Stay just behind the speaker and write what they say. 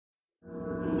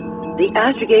The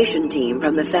astrogation team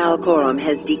from the Faal-Corum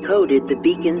has decoded the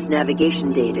beacon's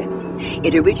navigation data.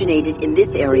 It originated in this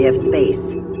area of space.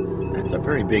 That's a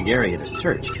very big area to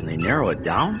search. Can they narrow it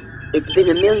down? It's been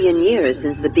 1,000,000 years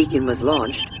since the beacon was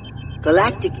launched.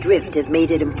 Galactic drift has made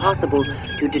it impossible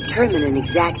to determine an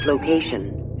exact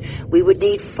location. We would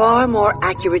need far more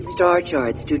accurate star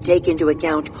charts to take into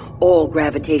account all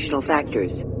gravitational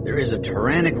factors. There is a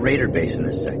Turanic raider base in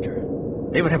this sector.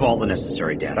 They would have all the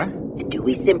necessary data. And do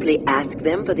we simply ask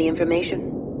them for the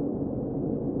information?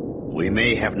 We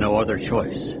may have no other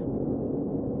choice.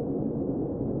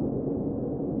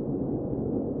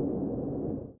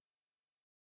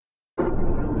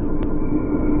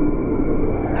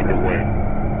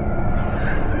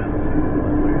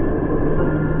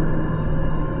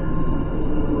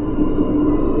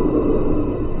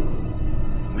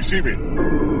 Receiving.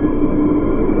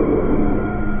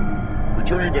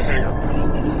 Returning to hangar.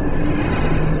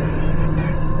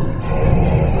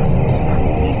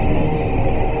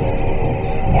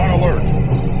 On alert.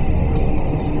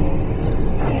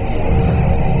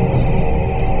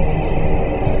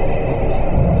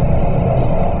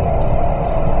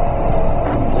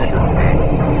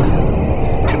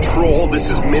 Control, this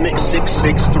is Mimic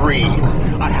 663.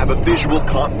 I have a visual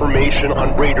confirmation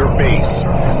on Raider base.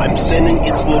 I'm sending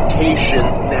its location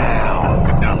now.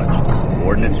 Acknowledged.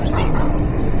 Coordinates received.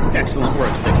 Excellent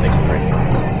work,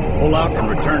 663. Pull out and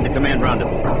return to command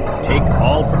rendezvous. Take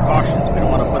all precautions. We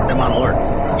don't want to put them on alert.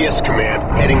 Yes, Command.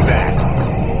 Heading back.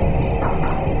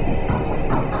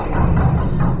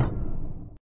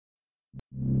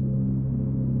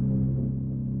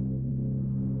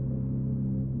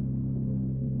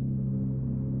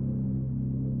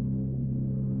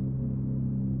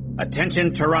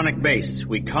 Attention, Turanic base.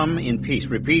 We come in peace.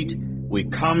 Repeat, we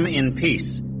come in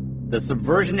peace. The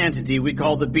subversion entity we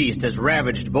call the Beast has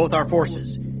ravaged both our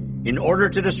forces. In order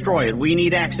to destroy it, we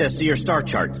need access to your star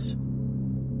charts.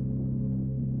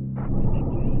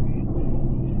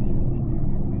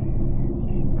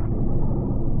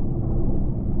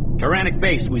 Turanic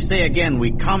base, we say again,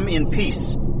 we come in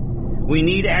peace. We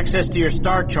need access to your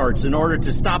star charts in order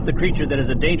to stop the creature that is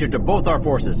a danger to both our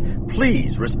forces.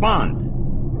 Please, respond.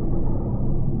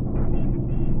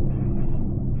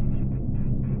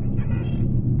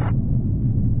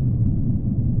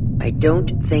 I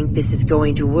don't think this is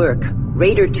going to work.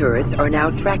 Raider turrets are now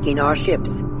tracking our ships,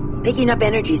 picking up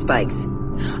energy spikes.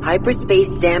 Hyperspace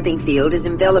damping field is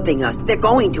enveloping us. They're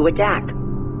going to attack.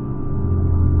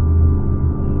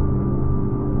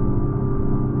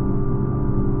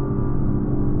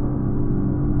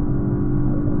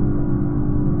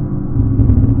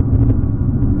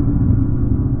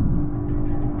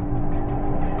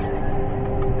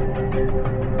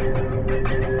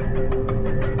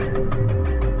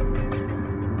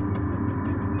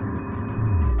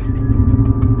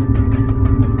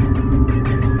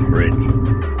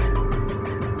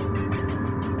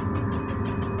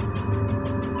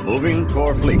 Moving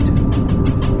core fleet.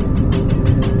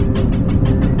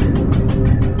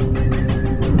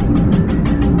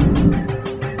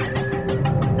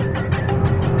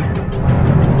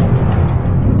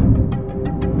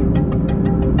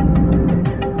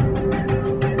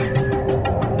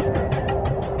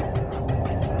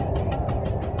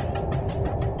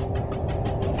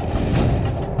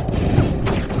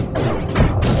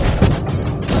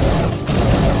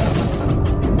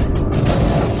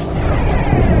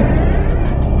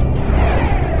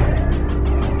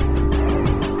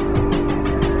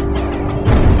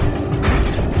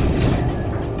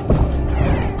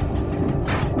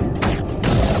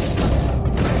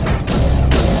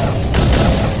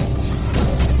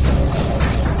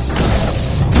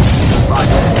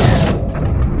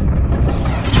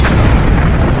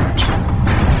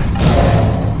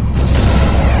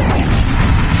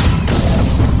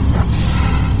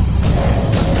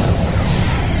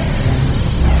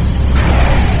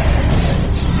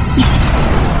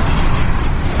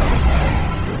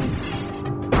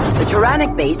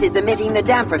 Turanic base is emitting the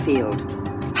damper field.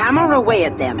 Hammer away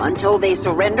at them until they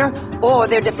surrender or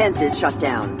their defenses shut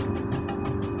down.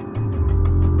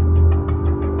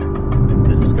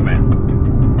 This is command.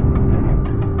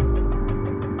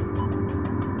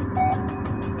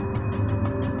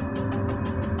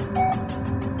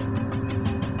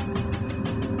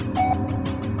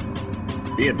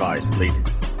 Be advised, fleet.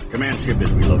 Command ship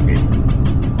is relocated.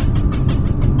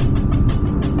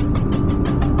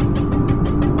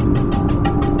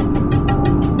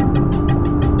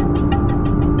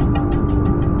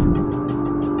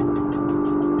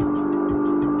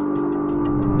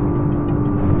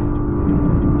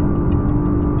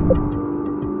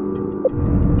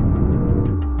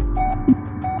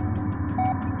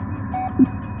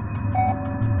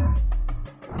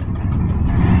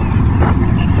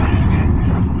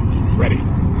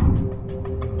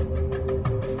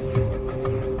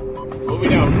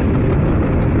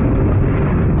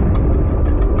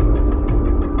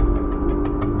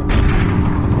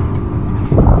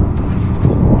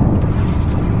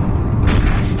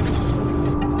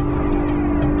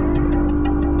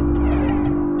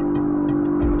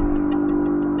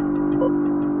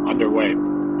 Underway.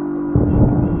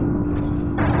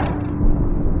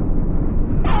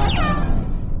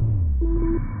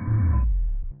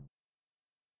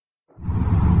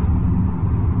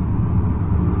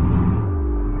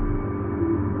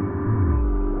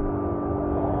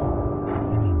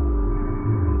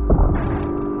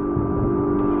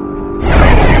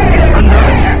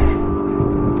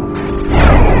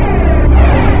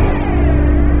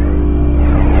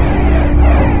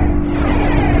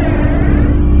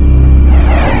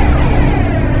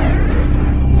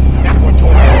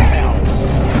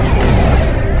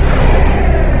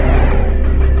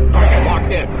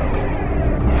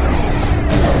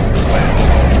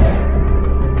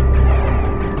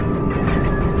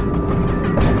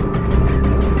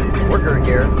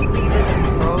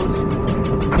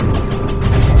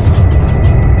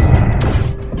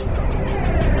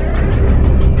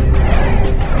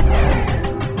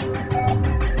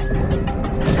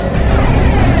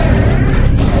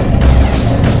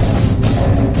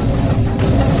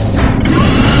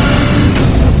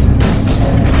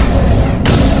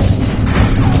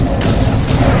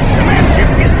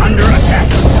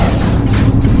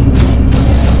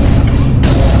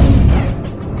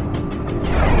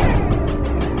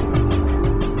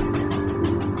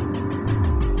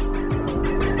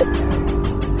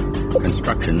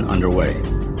 Construction underway.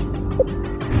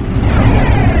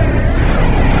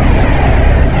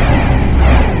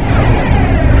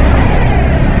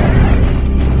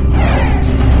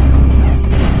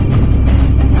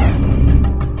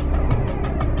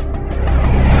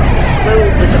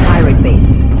 Close with the pirate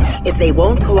base. If they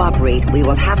won't cooperate, we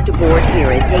will have to board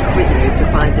here and take prisoners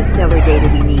to find the stellar data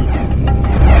we need.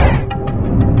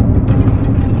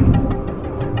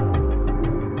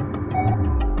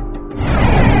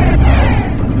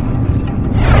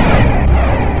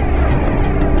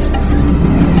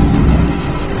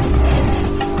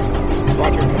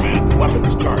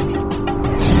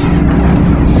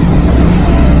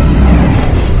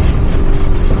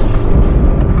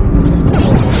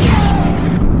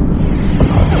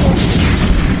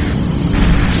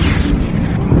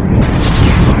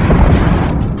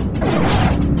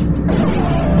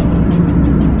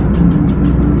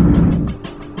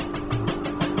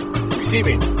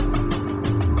 Receiving.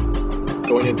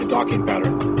 Going into docking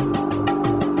pattern.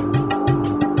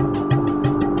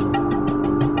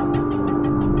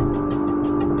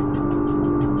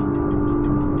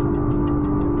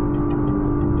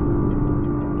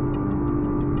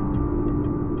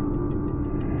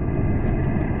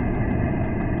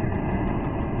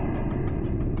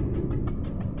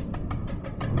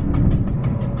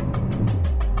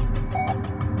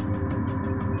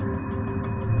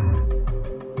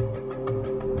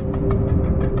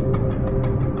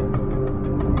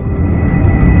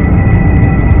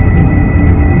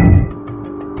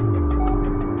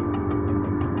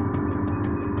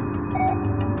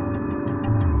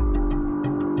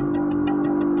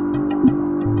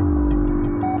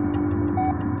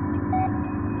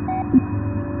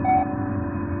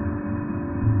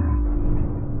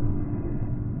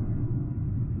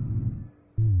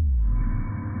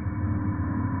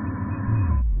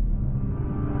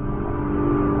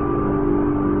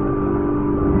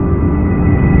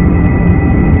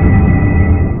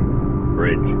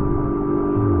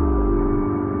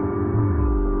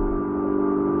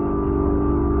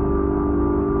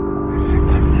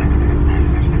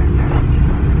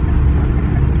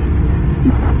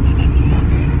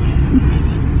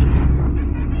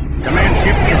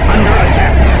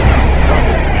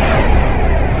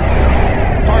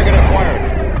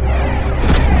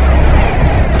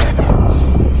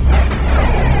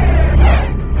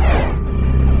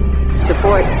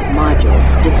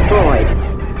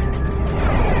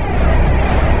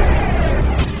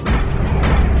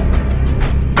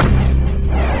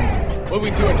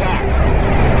 Moving to attack.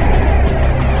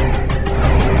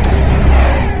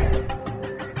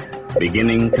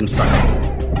 Beginning construction.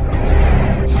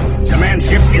 Command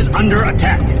ship is under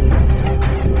attack.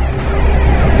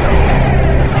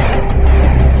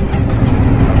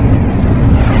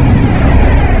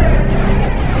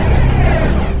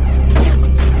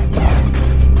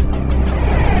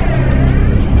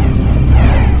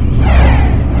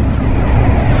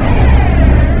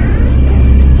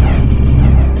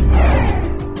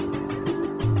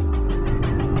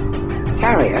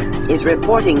 Is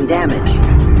reporting damage.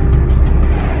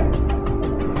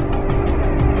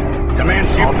 Command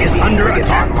ship is under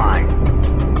attack. Online.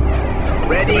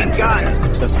 Ready, gun.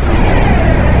 Successfully.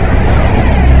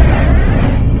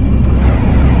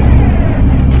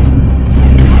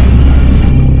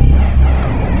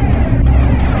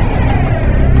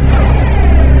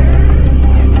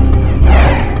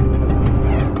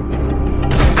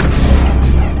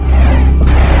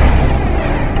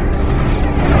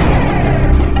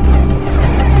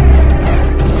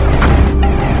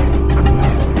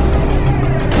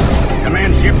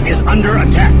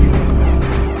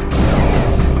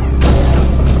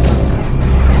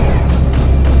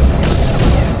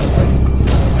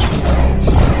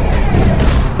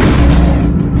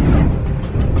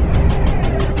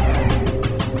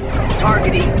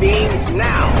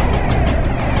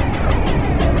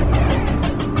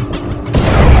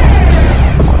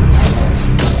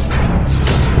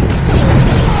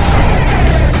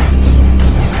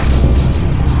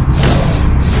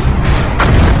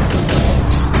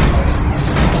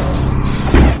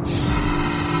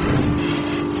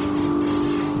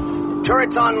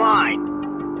 Turrets online.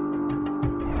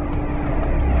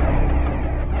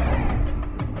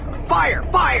 Fire!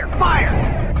 Fire!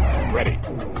 Fire! Ready.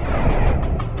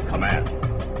 Command.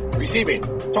 Receiving.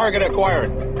 Target acquired.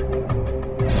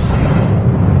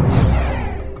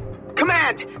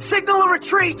 Command! Signal a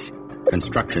retreat!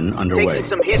 Construction underway. Taking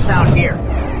some hits out here.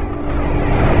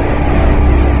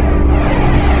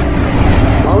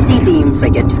 Multi-beam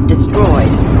frigate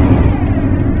destroyed.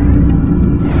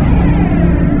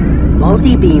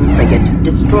 Multi-beam frigate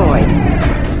destroyed.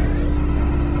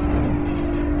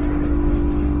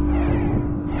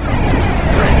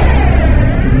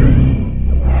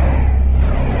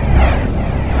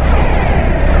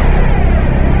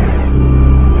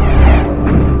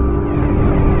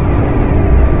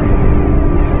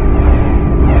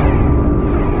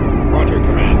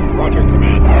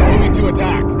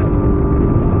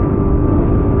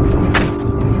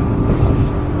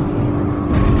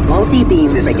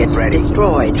 Multi-beam frigate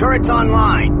destroyed. Turrets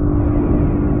online.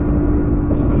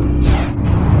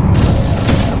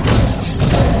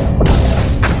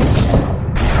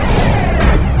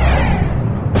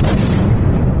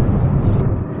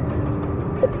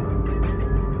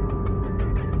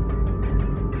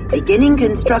 Beginning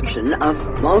construction of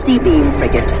multi-beam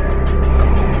frigate.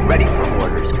 Ready for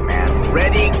orders, Command.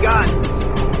 Ready, guns.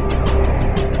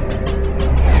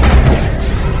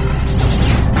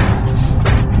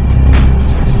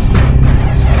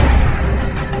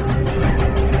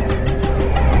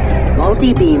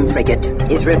 Multi-beam frigate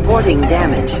is reporting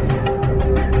damage.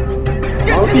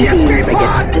 Multi-beam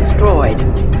frigate destroyed.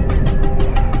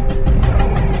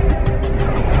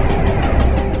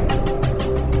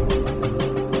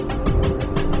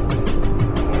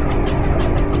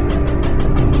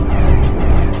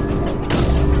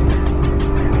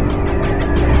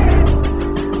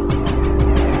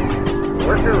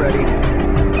 Worker ready.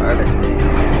 Harvesting.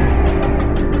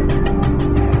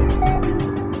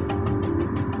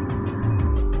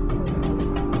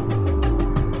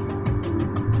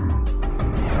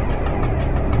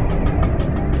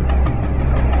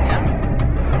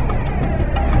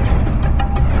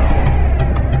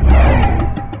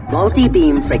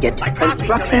 Multi-beam frigate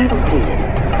construction completed.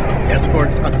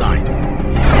 Escorts assigned.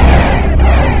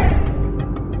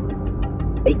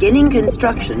 Beginning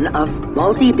construction of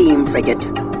multi-beam frigate.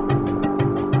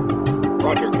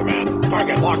 Roger, Command.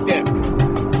 Target locked in.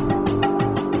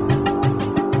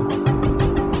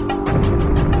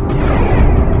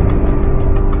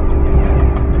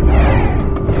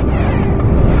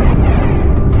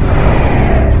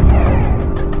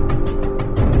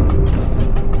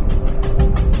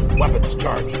 Weapons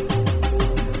charged.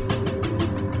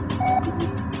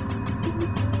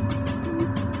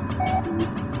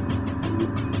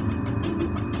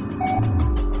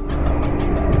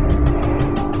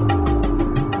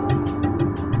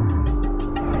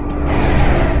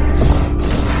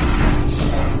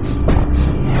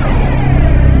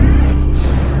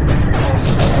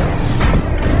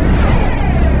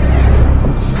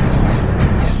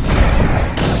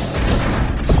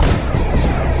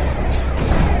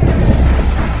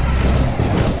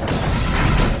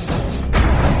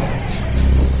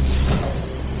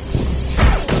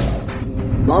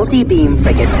 Multi-beam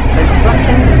frigate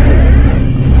construction complete.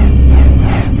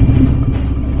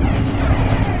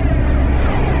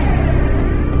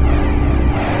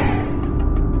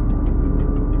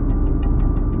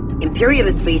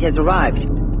 Imperialist fleet has arrived.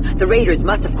 The raiders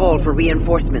must have called for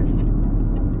reinforcements.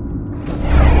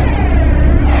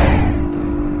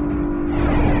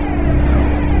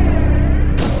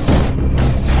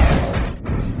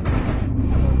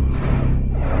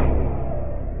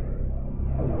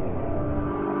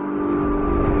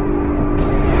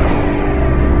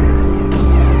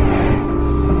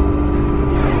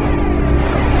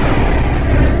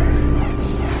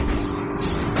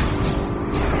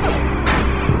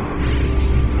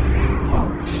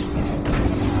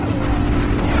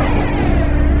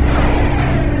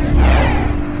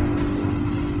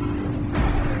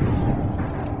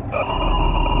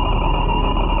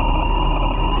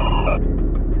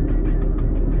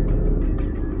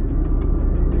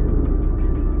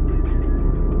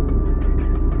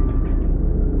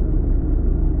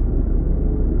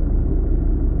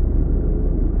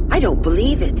 I don't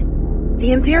believe it.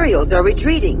 The Imperials are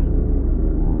retreating.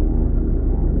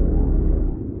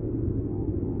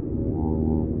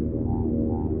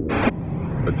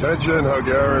 Attention,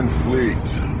 Hiigaran fleet.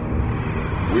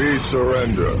 We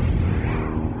surrender.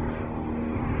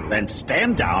 Then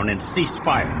stand down and cease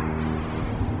fire.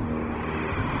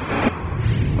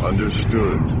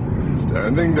 Understood.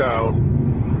 Standing down.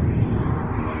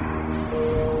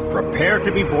 Prepare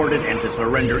to be boarded and to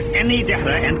surrender any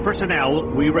data and personnel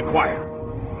we require.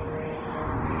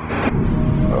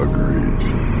 Agreed.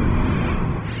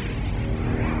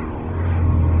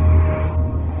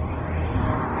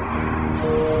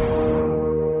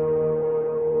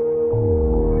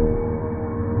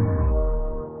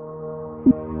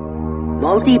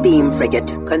 Multi-beam frigate,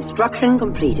 construction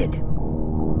completed.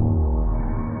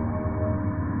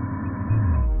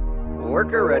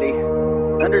 Worker ready.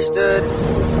 Understood.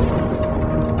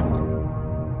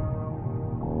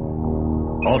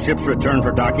 All ships return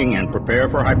for docking and prepare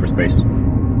for hyperspace.